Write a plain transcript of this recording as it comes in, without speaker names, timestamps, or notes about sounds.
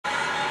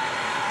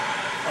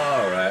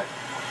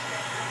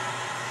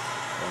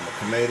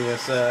Canadian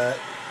side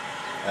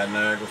at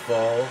Niagara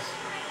Falls,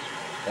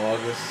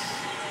 August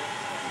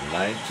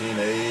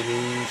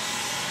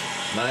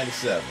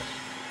 1997.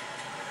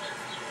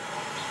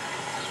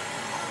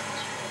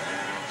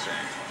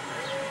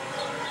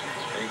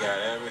 They got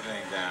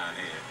everything down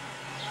here.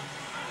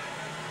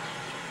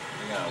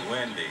 They got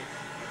Wendy,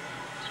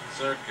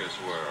 Circus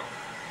World,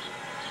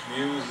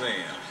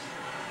 museums.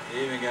 They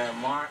even got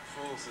Marc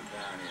down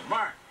here.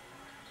 Marc!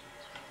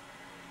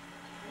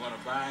 You want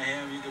to buy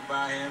him? You can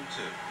buy him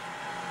too.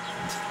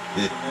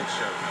 The next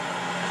show.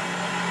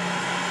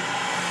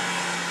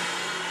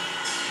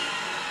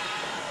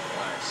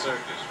 Right,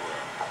 Circus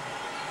World.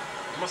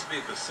 It must be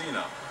a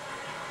casino.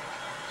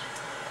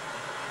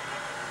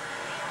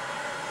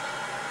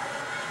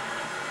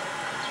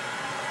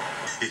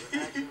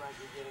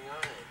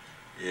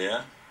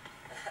 Yeah?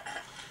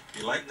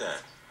 You like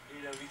that?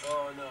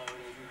 Oh no,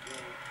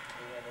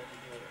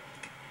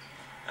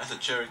 that's a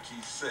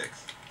Cherokee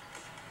 6.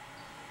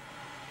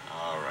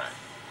 Alright.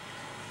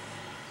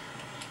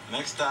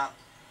 Next stop,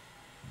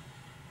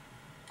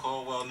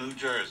 Caldwell, New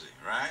Jersey,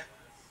 right?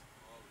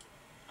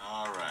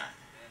 Alright.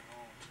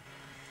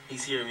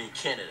 He's here in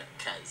Canada,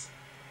 cuz.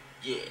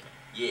 Yeah.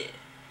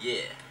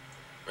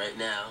 Right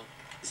now,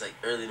 it's like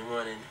early in the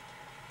morning.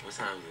 What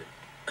time is it?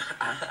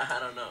 I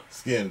don't know.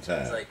 Skin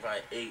time. It's like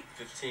probably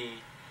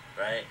 8:15,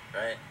 right?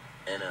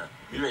 And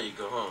we ready to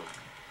go home.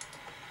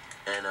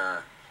 And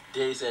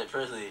Dave said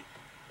personally,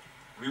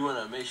 we want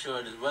to make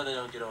sure this weather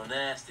don't get all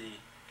nasty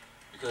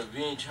because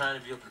we ain't trying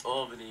to be up in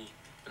Albany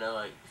for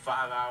like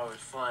 5 hours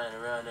flying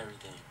around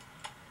everything.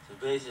 So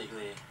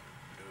basically,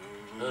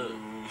 no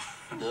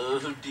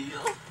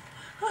deal.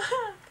 I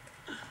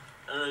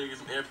know you get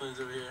some airplanes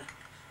over here.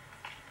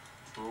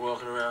 We're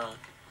walking around.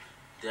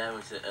 Dad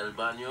went to El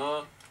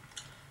Baño.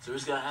 So we're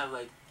just gonna have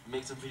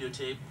make some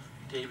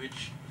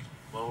tapage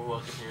while we're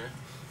walking here.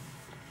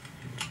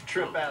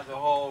 Trip as a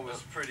whole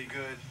was pretty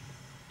good.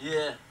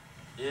 Yeah.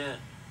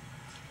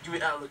 Give me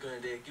an outlook on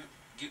it, Dave.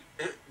 Give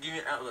me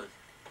an outlook.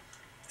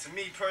 To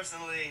me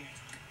personally,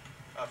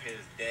 up here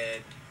is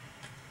dead.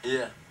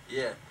 Yeah.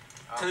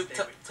 Tell me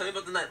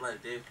about the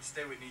nightlife, Dave.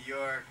 Stay with New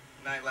York.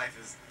 Nightlife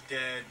is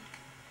dead.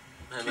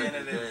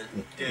 Canada is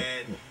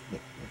dead.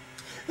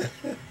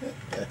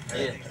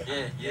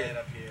 Yeah. Dead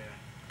up here.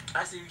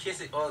 Actually, we can't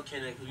say all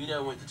Canada because we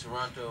never went to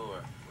Toronto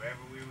or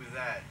wherever we was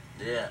at.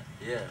 Yeah.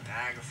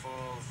 Niagara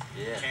Falls.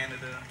 Yeah.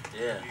 Canada.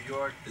 Yeah. New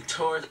York. The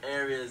tourist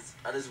areas,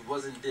 I just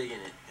wasn't digging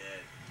it.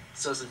 Dead.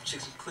 Saw some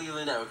chicks from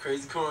Cleveland that were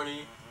crazy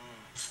corny.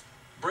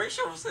 Brace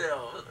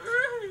yourself.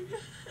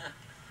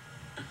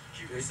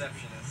 Cute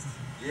receptionist.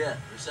 Yeah,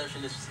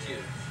 receptionist was cute.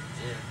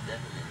 Yeah,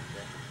 definitely.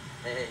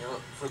 Hey,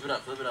 flip it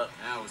up.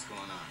 Now what's going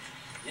on?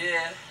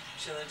 Yeah,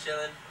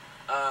 chilling.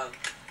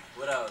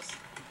 What else?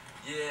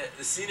 Yeah,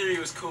 the scenery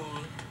was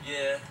cool.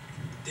 Yeah,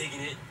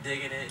 digging it.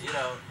 You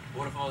know,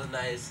 waterfalls are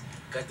nice.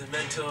 Got the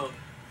mental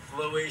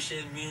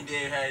flowation. Me and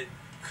Dave had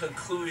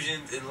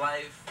conclusions in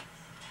life.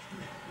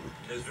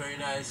 It was very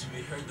nice.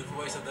 We heard the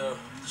voice of the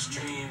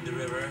stream, the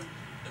river.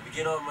 Let me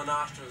get on my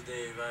nostrils,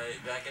 Dave. Right,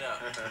 back it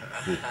up.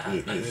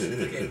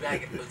 Okay,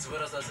 back it. So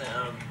what else I was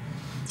saying?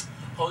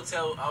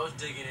 Hotel, I was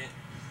digging it.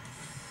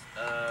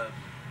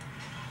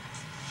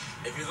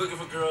 If you're looking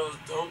for girls,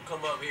 don't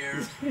come up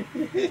here.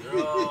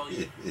 They're all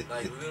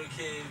like little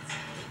kids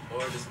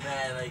or just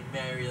married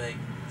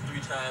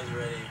 3 times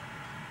already.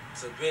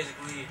 So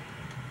basically,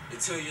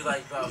 until you're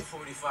about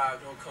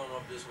 45, don't come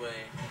up this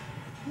way.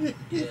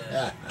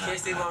 Yeah. Can't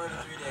stay longer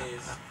than 3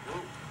 days.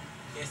 Nope.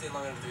 Can't stay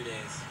longer than 3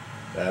 days.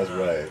 That's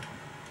right.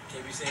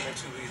 Can't be staying there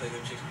 2 weeks like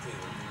them chicks from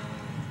Cleveland.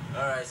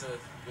 Alright, so go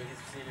get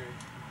some scenery.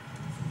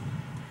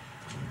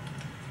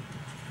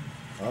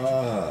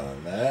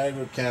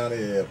 Niagara County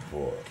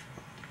Airport.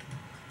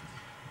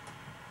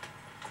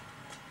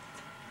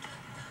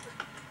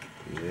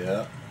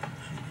 Yeah.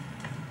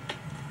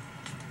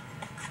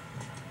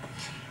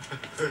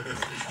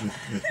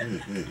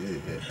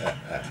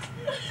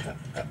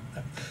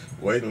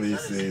 Wait till he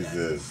sees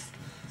this.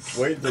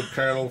 Wait till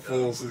Colonel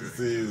Fulson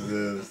sees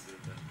this.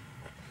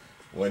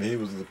 When he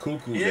was the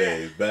cuckoo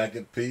days back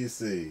at PC.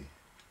 This is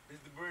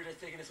the bird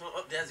that's taking us home.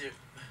 Oh, that's it.